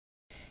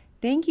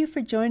Thank you for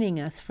joining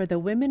us for the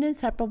Women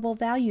Inseparable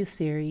Values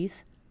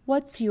series,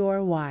 What's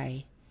Your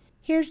Why?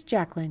 Here's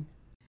Jacqueline.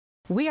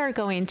 We are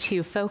going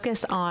to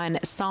focus on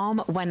Psalm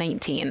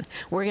 119.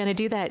 We're going to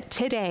do that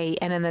today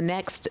and in the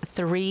next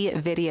 3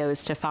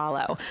 videos to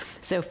follow.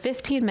 So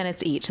 15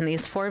 minutes each. In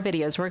these 4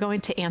 videos, we're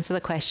going to answer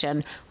the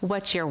question,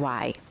 what's your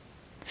why?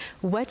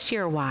 What's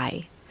your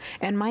why?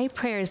 And my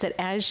prayer is that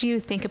as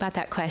you think about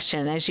that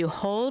question, as you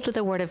hold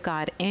the Word of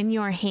God in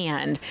your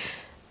hand,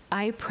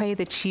 I pray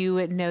that you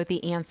would know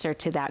the answer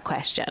to that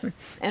question.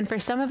 And for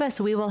some of us,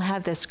 we will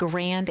have this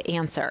grand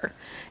answer.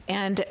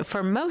 And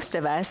for most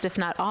of us, if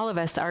not all of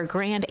us, our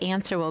grand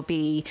answer will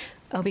be,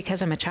 oh,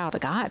 because I'm a child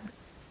of God.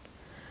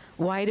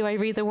 Why do I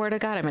read the Word of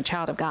God? I'm a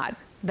child of God.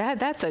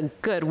 That's a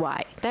good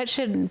why. That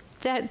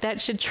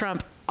should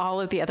trump all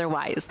of the other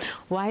whys.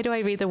 Why do I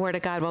read the Word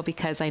of God? Well,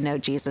 because I know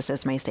Jesus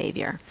is my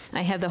Savior.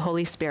 I have the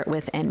Holy Spirit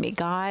within me.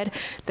 God,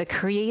 the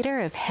creator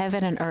of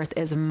heaven and earth,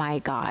 is my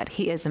God.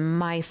 He is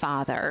my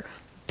Father.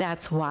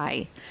 That's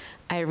why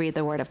I read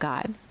the Word of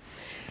God.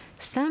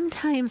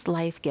 Sometimes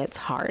life gets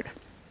hard.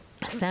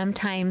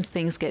 Sometimes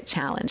things get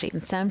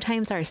challenging.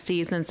 Sometimes our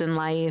seasons in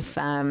life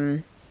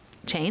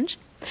change.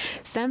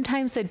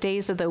 Sometimes the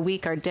days of the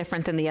week are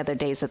different than the other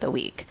days of the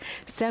week.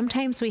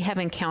 Sometimes we have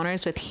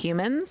encounters with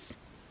humans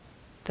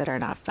that are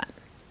not fun.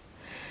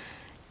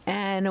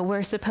 And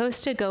we're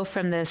supposed to go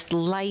from this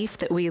life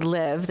that we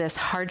live, this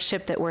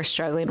hardship that we're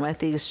struggling with,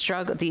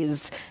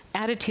 these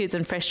attitudes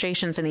and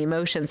frustrations and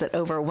emotions that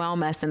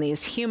overwhelm us, and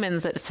these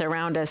humans that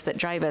surround us that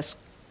drive us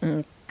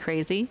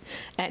crazy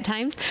at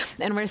times.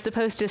 And we're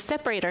supposed to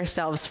separate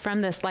ourselves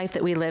from this life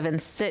that we live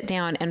and sit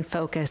down and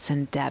focus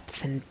in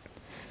depth and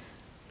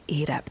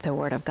eat up the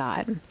Word of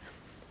God.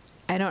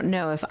 I don't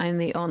know if I'm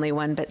the only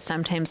one, but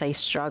sometimes I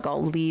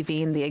struggle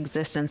leaving the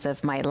existence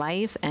of my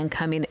life and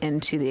coming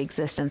into the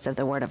existence of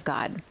the Word of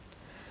God.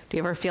 Do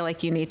you ever feel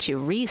like you need to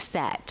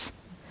reset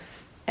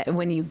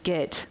when you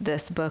get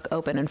this book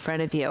open in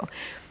front of you?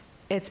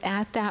 It's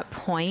at that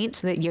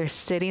point that you're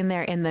sitting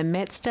there in the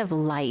midst of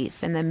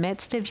life, in the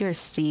midst of your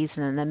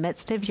season, in the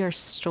midst of your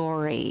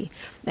story,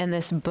 and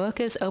this book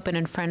is open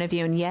in front of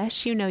you. And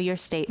yes, you know your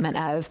statement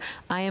of,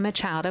 I am a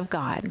child of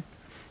God.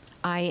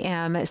 I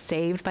am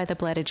saved by the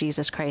blood of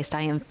Jesus Christ.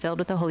 I am filled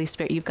with the Holy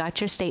Spirit. You've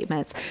got your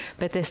statements,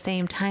 but at the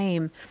same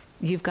time,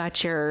 you've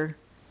got your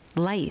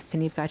life,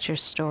 and you've got your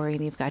story,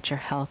 and you've got your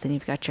health, and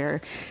you've got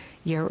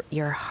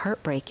your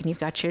heartbreak, and you've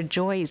got your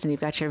joys, and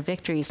you've got your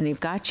victories, and you've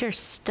got your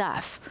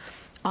stuff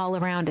all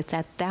around. It's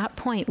at that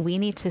point we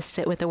need to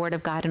sit with the Word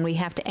of God, and we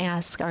have to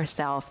ask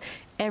ourselves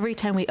every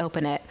time we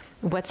open it,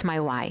 what's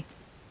my why?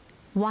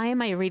 Why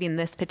am I reading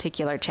this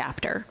particular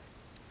chapter?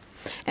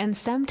 And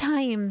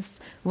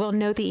sometimes we'll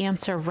know the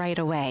answer right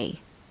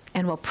away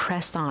and we'll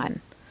press on.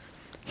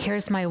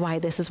 Here's my why.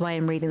 This is why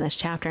I'm reading this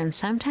chapter. And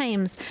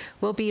sometimes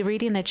we'll be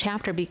reading a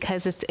chapter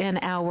because it's in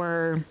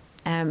our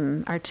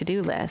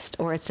to-do list,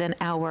 or it's in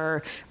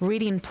our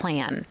reading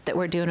plan that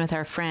we're doing with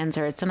our friends,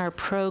 or it's in our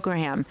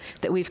program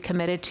that we've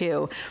committed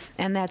to.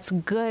 And that's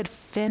good.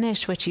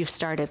 Finish what you've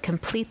started.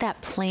 Complete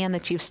that plan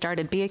that you've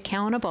started. Be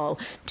accountable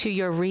to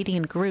your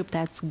reading group.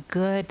 That's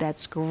good.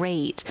 That's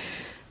great.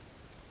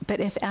 But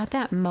if at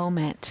that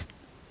moment,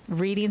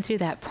 reading through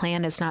that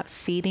plan is not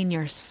feeding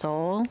your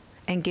soul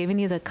and giving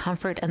you the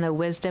comfort and the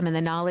wisdom and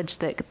the knowledge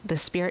that the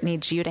Spirit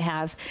needs you to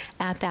have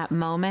at that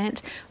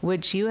moment,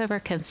 would you ever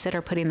consider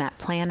putting that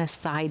plan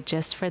aside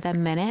just for the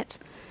minute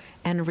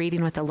and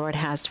reading what the Lord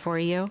has for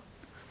you?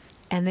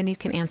 And then you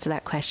can answer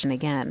that question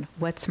again.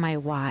 What's my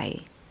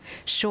why?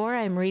 Sure,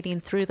 I'm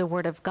reading through the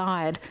Word of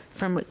God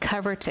from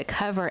cover to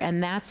cover,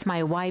 and that's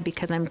my why,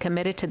 because I'm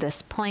committed to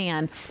this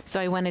plan,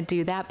 so I want to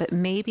do that. But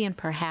maybe and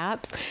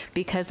perhaps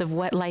because of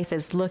what life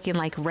is looking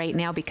like right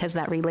now, because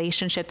that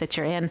relationship that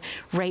you're in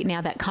right now,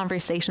 that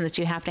conversation that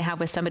you have to have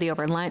with somebody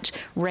over lunch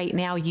right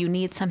now, you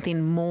need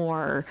something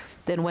more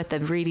than what the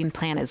reading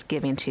plan is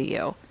giving to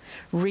you.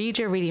 Read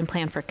your reading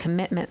plan for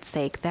commitment's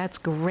sake. That's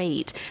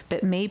great.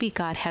 But maybe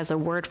God has a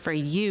word for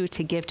you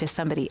to give to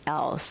somebody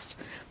else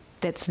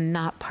that's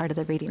not part of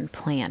the reading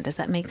plan. Does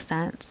that make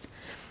sense?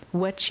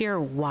 What's your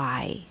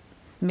why?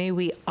 May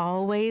we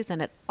always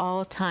and at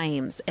all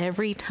times,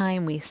 every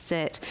time we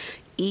sit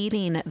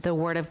eating the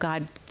Word of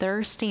God,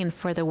 thirsting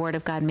for the Word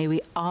of God, may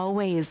we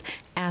always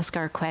ask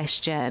our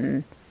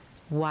question,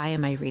 why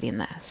am I reading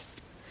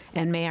this?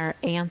 And may our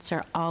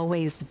answer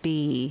always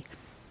be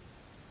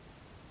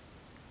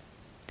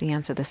the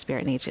answer the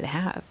Spirit needs you to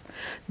have.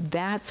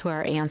 That's where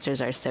our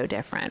answers are so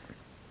different.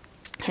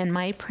 And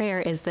my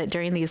prayer is that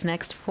during these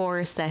next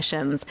 4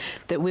 sessions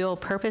that we will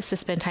purpose to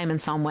spend time in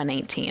Psalm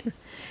 119.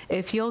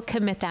 If you'll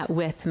commit that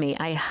with me,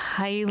 I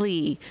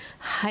highly,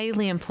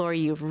 highly implore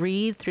you,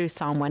 read through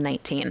Psalm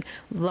 119,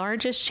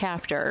 largest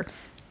chapter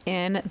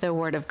in the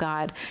Word of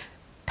God.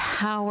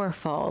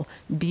 Powerful,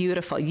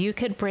 beautiful. You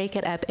could break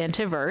it up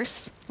into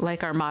verse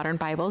like our modern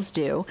Bibles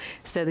do,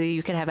 so that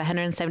you could have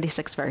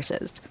 176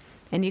 verses.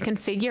 And you can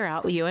figure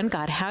out, you and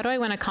God, how do I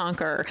want to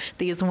conquer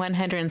these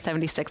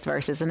 176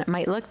 verses? And it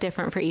might look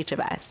different for each of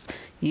us.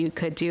 You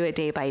could do it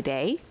day by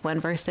day, 1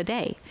 verse a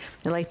day.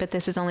 You're like, but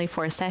this is only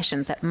 4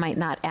 sessions. That might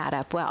not add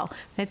up well.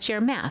 That's your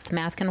math.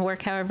 Math can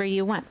work however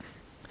you want.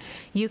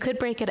 You could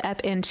break it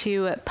up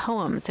into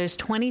poems. There's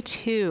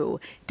 22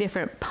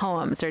 different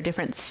poems or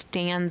different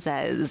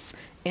stanzas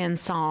in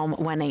Psalm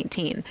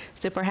 119.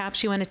 So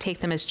perhaps you want to take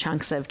them as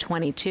chunks of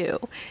 22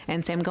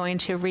 and say, I'm going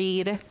to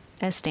read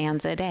a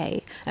stanza a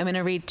day. I'm going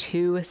to read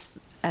 2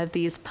 of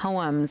these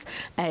poems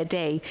a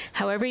day.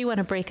 However you want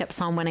to break up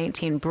Psalm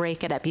 119,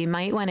 break it up. You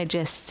might want to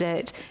just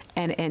sit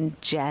and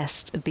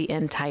ingest the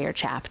entire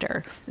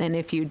chapter. And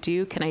if you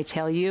do, can I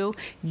tell you,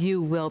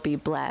 you will be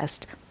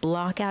blessed.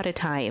 Block out a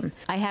time.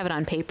 I have it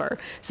on paper.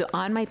 So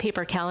on my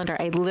paper calendar,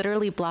 I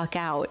literally block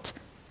out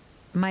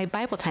my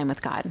Bible time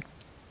with God.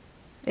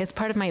 It's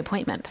part of my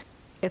appointment.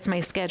 It's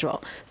my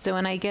schedule. So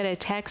when I get a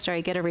text or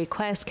I get a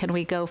request, can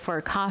we go for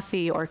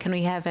coffee or can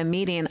we have a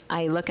meeting?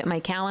 I look at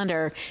my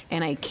calendar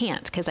and I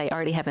can't because I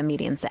already have a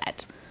meeting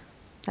set.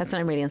 That's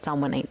when I'm reading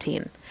Psalm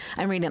 119.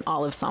 I'm reading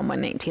all of Psalm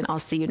 119. I'll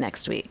see you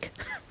next week.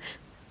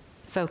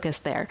 Focus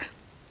there.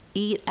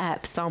 Eat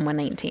up Psalm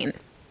 119.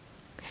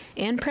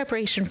 In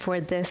preparation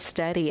for this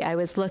study, I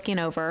was looking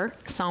over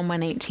Psalm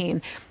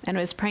 118 and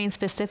was praying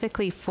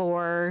specifically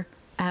for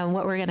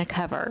what we're going to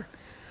cover.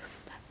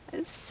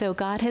 So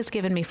God has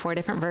given me 4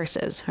 different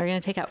verses. We're going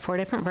to take out 4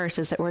 different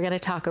verses that we're going to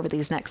talk over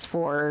these next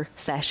 4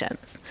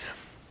 sessions.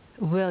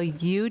 Will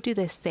you do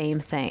the same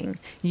thing?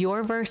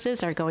 Your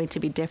verses are going to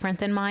be different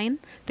than mine.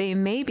 They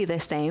may be the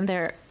same.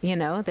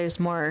 There's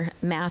more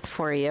math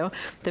for you.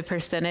 The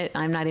percentage,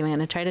 I'm not even going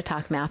to try to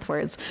talk math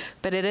words,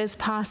 but it is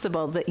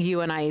possible that you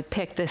and I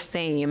pick the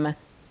same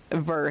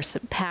verse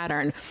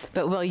pattern,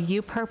 but will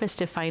you purpose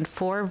to find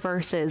 4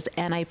 verses?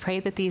 And I pray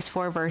that these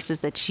 4 verses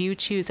that you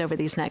choose over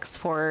these next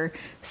 4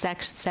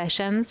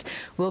 sessions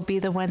will be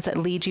the ones that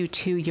lead you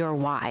to your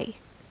why.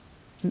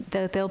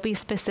 That they'll be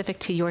specific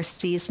to your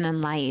season in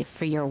life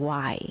for your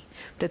why.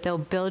 That they'll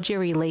build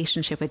your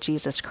relationship with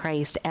Jesus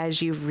Christ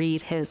as you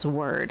read his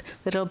word.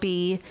 That it'll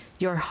be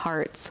your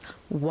heart's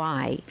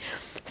why.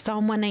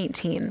 Psalm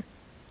 119.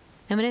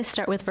 I'm going to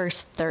start with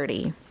verse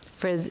 30.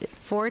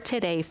 For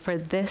today, for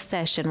this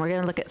session, we're going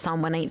to look at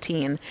Psalm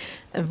 119,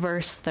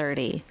 verse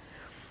 30.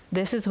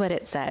 This is what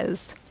it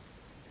says.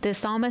 The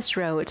psalmist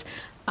wrote,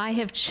 I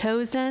have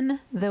chosen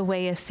the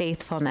way of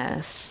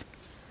faithfulness.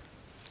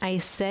 I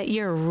set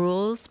your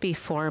rules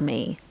before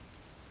me.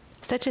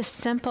 Such a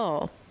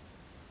simple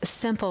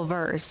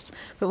verse.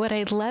 But what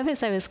I love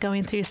is I was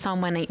going through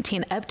Psalm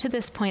 119 up to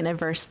this point of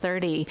verse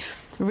 30,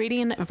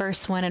 reading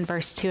verse 1 and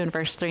verse 2 and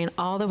verse 3 and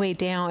all the way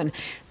down.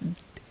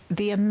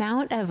 The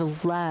amount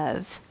of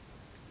love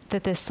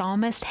that the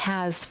psalmist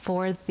has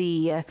for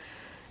the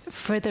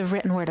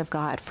written word of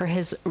God, for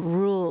his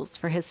rules,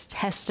 for his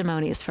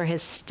testimonies, for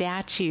his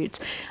statutes,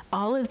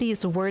 all of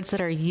these words that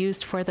are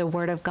used for the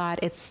word of God,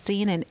 it's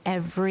seen in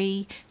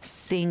every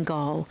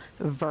single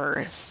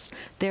verse.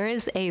 There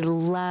is a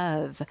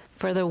love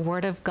for the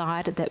word of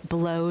God that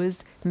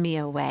blows me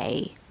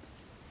away.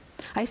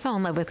 I fell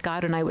in love with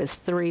God when I was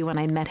 3, when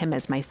I met him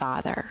as my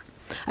father.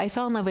 I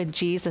fell in love with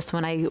Jesus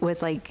when I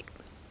was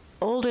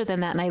older than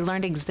that, and I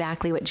learned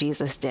exactly what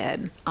Jesus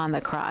did on the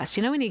cross.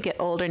 You know, when you get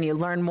older and you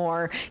learn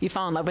more, you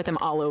fall in love with him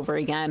all over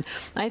again.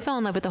 I fell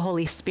in love with the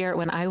Holy Spirit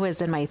when I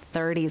was in my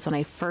 30s, when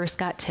I first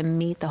got to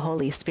meet the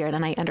Holy Spirit,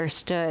 and I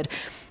understood,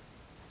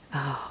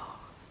 oh,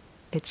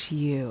 it's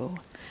you.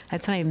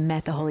 That's when I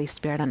met the Holy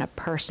Spirit on a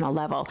personal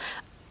level.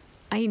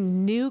 I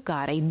knew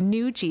God, I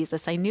knew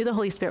Jesus, I knew the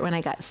Holy Spirit when I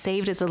got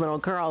saved as a little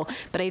girl,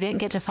 but I didn't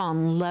get to fall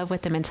in love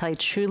with them until I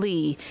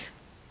truly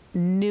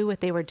knew what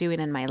they were doing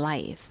in my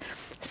life.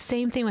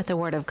 Same thing with the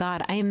Word of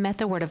God. I met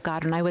the Word of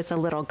God when I was a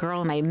little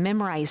girl, and I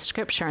memorized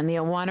Scripture in the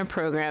Awana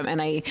program, and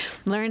I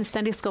learned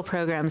Sunday school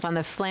programs on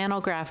the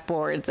flannel graph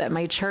boards at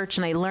my church,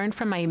 and I learned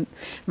from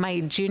my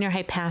junior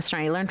high pastor,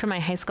 and I learned from my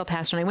high school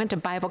pastor, and I went to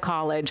Bible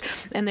college,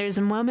 and there's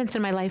moments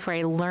in my life where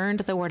I learned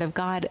the Word of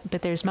God,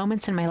 but there's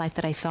moments in my life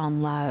that I fell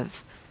in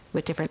love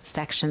with different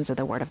sections of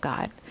the Word of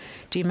God.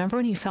 Do you remember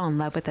when you fell in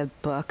love with a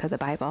book of the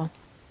Bible?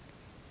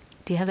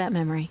 Do you have that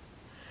memory?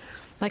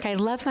 I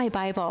love my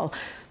Bible,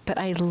 but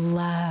I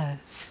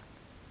love,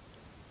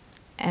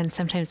 and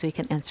sometimes we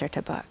can insert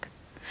a book.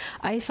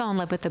 I fell in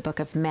love with the book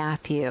of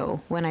Matthew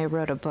when I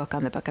wrote a book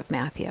on the book of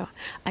Matthew.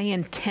 I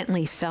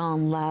intently fell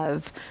in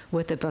love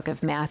with the book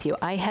of Matthew.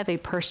 I have a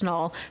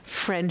personal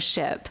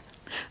friendship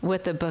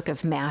with the book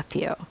of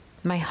Matthew.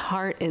 My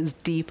heart is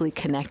deeply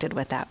connected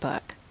with that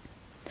book.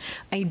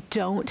 I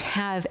don't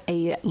have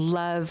a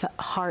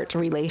love-heart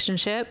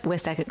relationship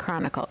with 2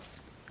 Chronicles.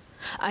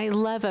 I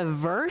love a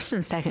verse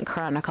in 2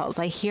 Chronicles.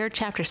 I hear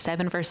chapter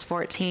 7, verse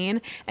 14,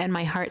 and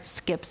my heart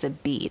skips a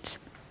beat.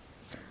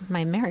 It's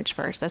my marriage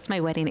verse. That's my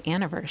wedding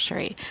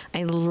anniversary.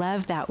 I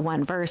love that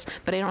one verse,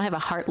 but I don't have a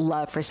heart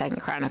love for 2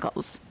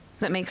 Chronicles. Does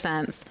that make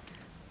sense?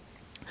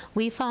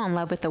 We fall in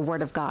love with the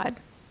Word of God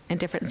in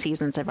different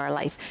seasons of our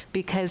life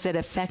because it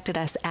affected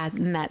us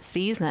in that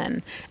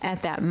season,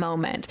 at that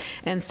moment.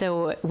 And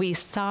so we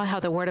saw how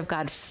the Word of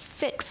God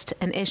fixed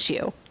an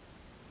issue,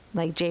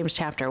 like James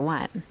chapter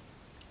 1.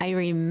 I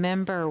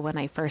remember when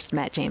I first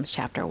met James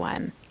chapter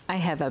 1. I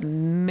have a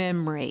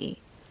memory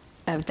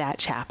of that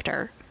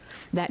chapter.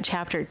 That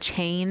chapter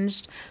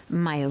changed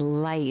my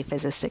life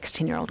as a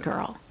 16-year-old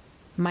girl.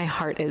 My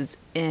heart is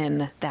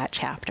in that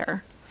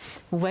chapter.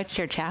 What's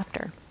your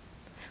chapter?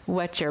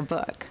 What's your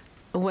book?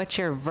 What's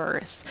your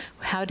verse?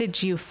 How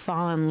did you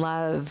fall in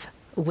love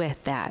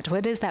with that?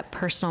 What is that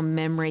personal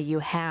memory you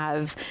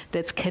have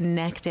that's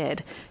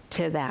connected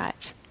to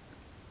that?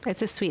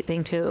 It's a sweet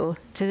thing to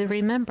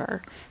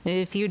remember.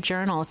 If you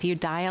journal, if you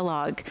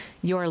dialogue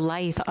your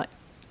life,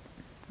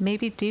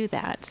 maybe do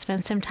that.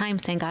 Spend some time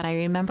saying, God, I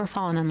remember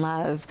falling in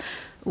love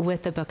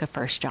with the book of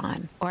 1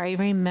 John. Or I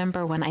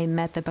remember when I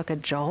met the book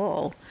of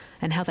Joel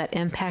and how that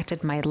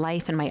impacted my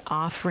life and my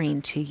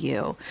offering to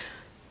you.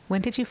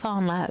 When did you fall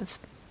in love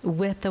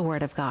with the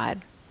Word of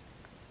God?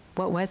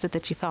 What was it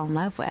that you fell in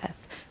love with?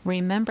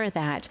 Remember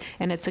that,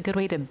 and it's a good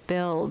way to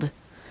build.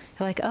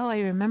 You're like, oh, I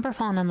remember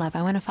falling in love.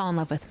 I want to fall in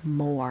love with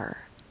more.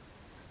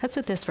 That's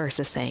what this verse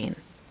is saying.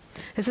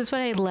 This is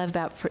what I love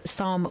about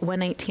Psalm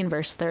 119,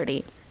 verse 30.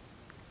 It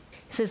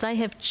says, I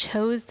have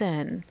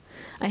chosen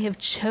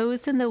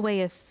the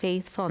way of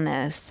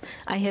faithfulness.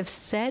 I have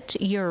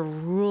set your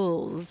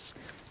rules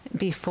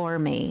before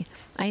me.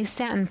 I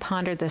sat and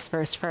pondered this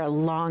verse for a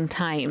long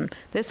time.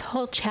 This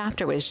whole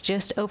chapter was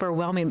just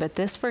overwhelming, but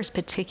this verse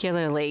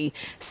particularly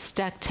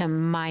stuck to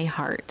my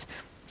heart.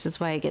 This is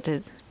why I get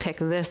to pick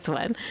this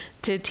one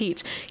to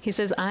teach. He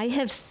says, I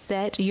have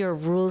set your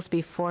rules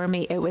before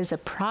me. It was a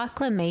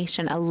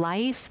proclamation, a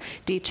life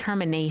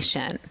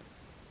determination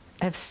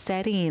of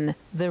setting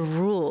the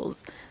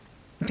rules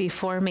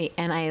before me.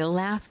 And I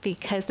laugh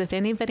because if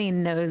anybody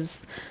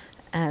knows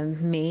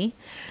me,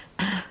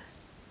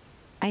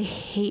 I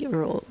hate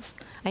rules.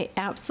 I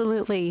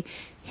absolutely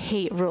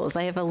hate rules.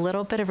 I have a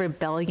little bit of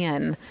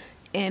rebellion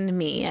in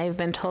me. I've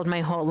been told my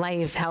whole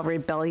life how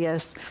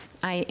rebellious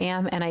I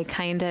am, and I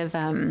kind of,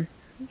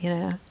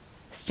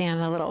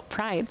 stand a little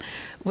pride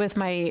with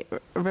my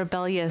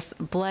rebellious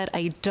blood.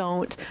 I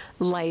don't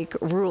like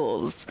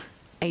rules.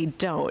 I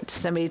don't.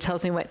 Somebody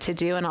tells me what to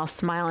do, and I'll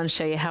smile and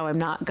show you how I'm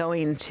not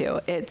going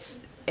to.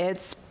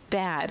 It's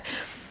bad.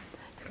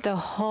 The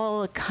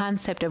whole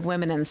concept of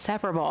Women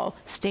Inseparable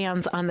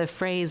stands on the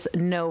phrase,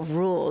 no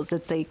rules.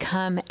 It's a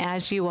come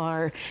as you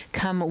are,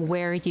 come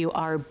where you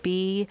are,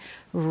 be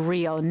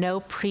real.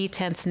 No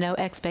pretense, no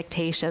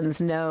expectations,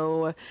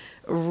 no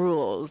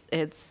rules.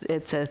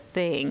 It's a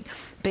thing.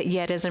 But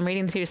yet, as I'm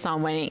reading through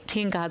Psalm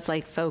 118, God's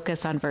like,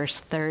 focus on verse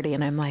 30.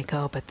 And I'm like,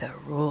 oh, but the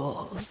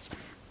rules.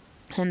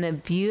 And the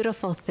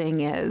beautiful thing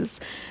is,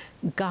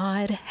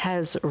 God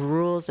has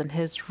rules, and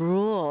his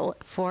rule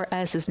for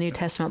us as New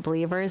Testament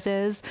believers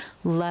is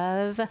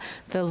love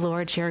the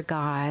Lord your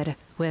God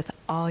with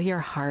all your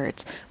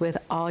heart, with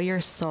all your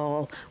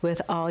soul,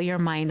 with all your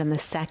mind. And the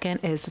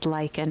second is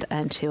likened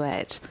unto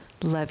it.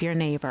 Love your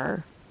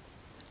neighbor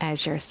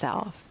as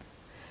yourself.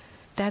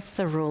 That's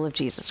the rule of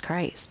Jesus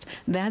Christ.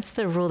 That's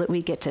the rule that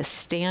we get to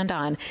stand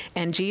on.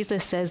 And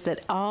Jesus says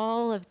that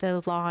all of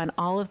the law and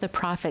all of the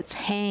prophets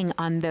hang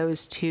on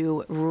those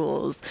two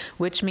rules,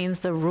 which means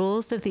the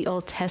rules of the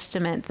Old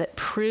Testament that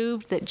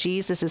proved that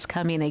Jesus is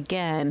coming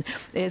again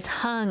is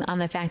hung on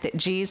the fact that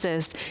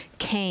Jesus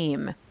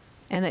came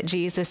and that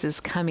Jesus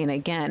is coming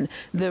again.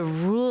 The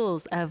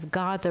rules of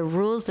God, the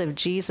rules of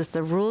Jesus,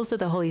 the rules of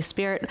the Holy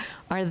Spirit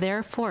are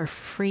therefore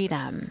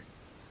freedom.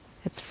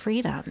 It's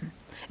freedom.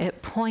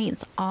 It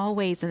points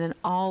always and in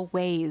all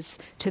ways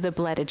to the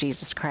blood of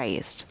Jesus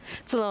Christ.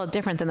 It's a little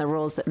different than the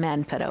rules that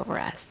men put over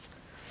us.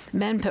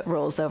 Men put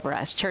rules over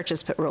us.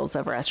 Churches put rules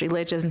over us.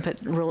 Religions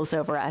put rules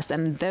over us.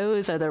 And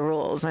those are the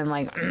rules. I'm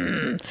like,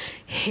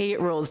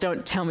 hate rules.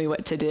 Don't tell me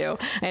what to do.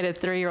 I had a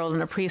 3-year-old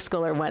and a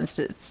preschooler once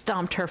that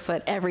stomped her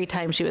foot every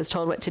time she was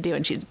told what to do.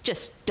 And she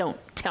just, don't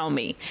tell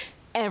me.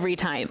 Every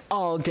time,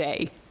 all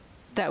day.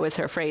 That was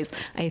her phrase.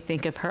 I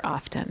think of her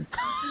often.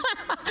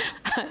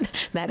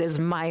 That is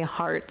my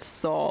heart,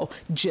 soul.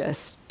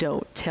 Just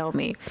don't tell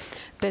me.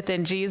 But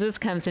then Jesus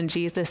comes and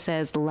Jesus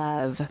says,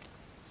 love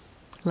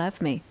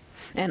me.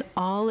 And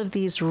all of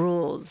these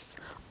rules,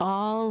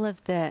 all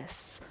of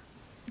this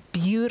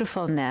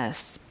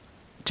beautifulness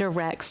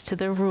directs to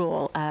the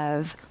rule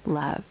of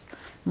love.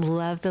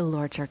 Love the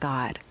Lord your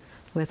God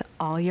with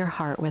all your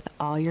heart, with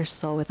all your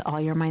soul, with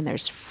all your mind.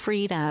 There's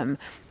freedom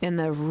in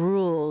the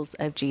rules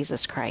of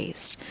Jesus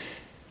Christ.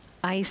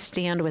 I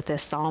stand with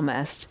this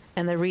psalmist,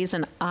 and the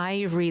reason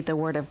I read the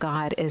Word of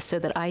God is so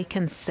that I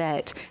can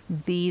set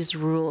these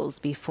rules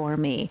before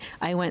me.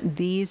 I want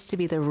these to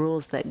be the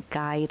rules that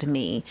guide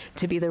me,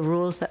 to be the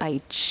rules that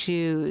I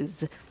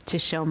choose to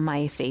show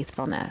my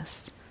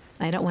faithfulness.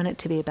 I don't want it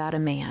to be about a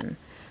man.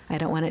 I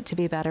don't want it to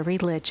be about a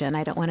religion.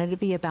 I don't want it to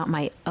be about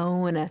my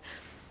own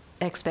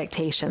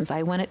expectations.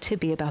 I want it to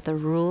be about the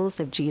rules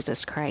of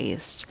Jesus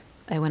Christ.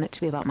 I want it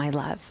to be about my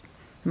love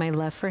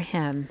for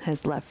him,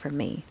 his love for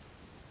me.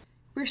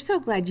 We're so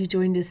glad you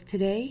joined us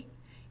today.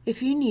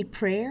 If you need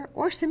prayer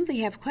or simply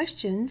have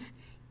questions,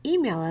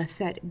 email us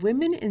at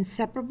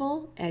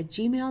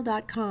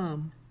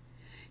womeninseparable@gmail.com.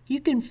 You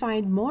can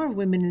find more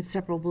Women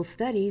Inseparable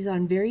studies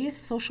on various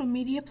social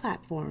media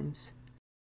platforms.